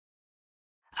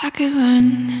I could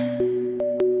run,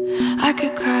 I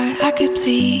could cry, I could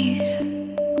plead.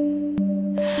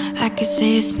 I could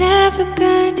say it's never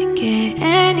gonna get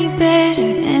any better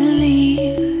and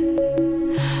leave.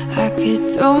 I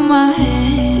could throw my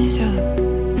hands up,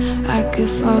 I could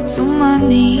fall to my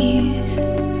knees.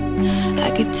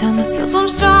 I could tell myself I'm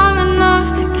strong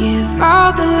enough to give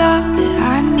all the love that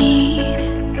I need.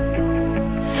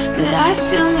 But I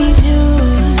still need you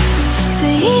to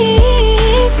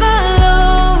ease my load.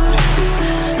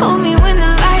 Hold me when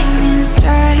the lightning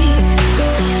strikes.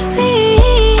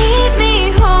 Lead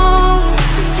me home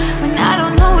when I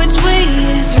don't know which way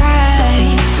is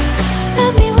right.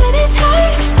 Love me when it's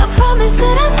hard, I promise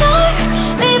that I'm not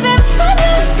leaving from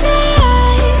your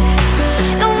side.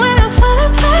 And when I fall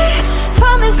apart,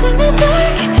 promise in the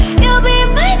dark, you'll be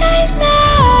my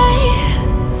nightlight.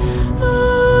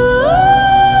 Ooh,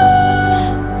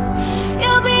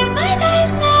 you'll be my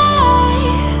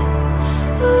nightlight.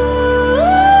 Ooh,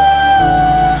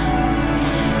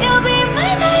 you'll be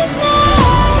my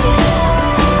nightlight.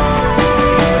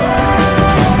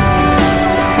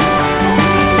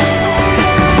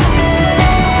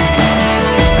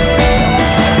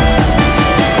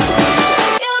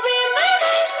 You'll be my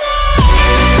nightlight.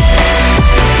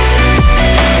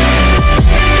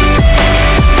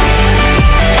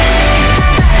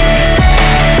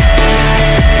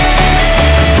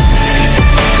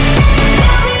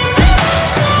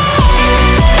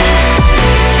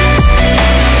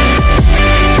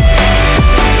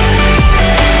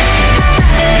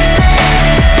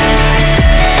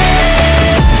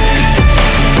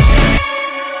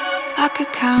 I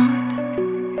could count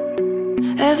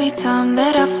every time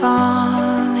that I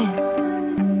fall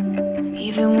in.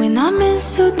 Even when I'm in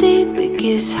so deep, it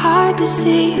gets hard to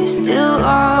see you're still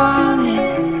all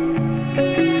in.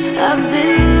 I've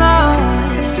been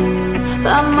lost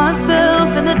by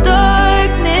myself in the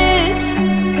darkness.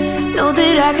 Know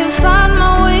that I can find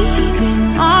my way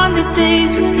even on the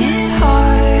days when it's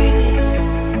hardest.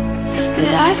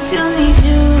 But I still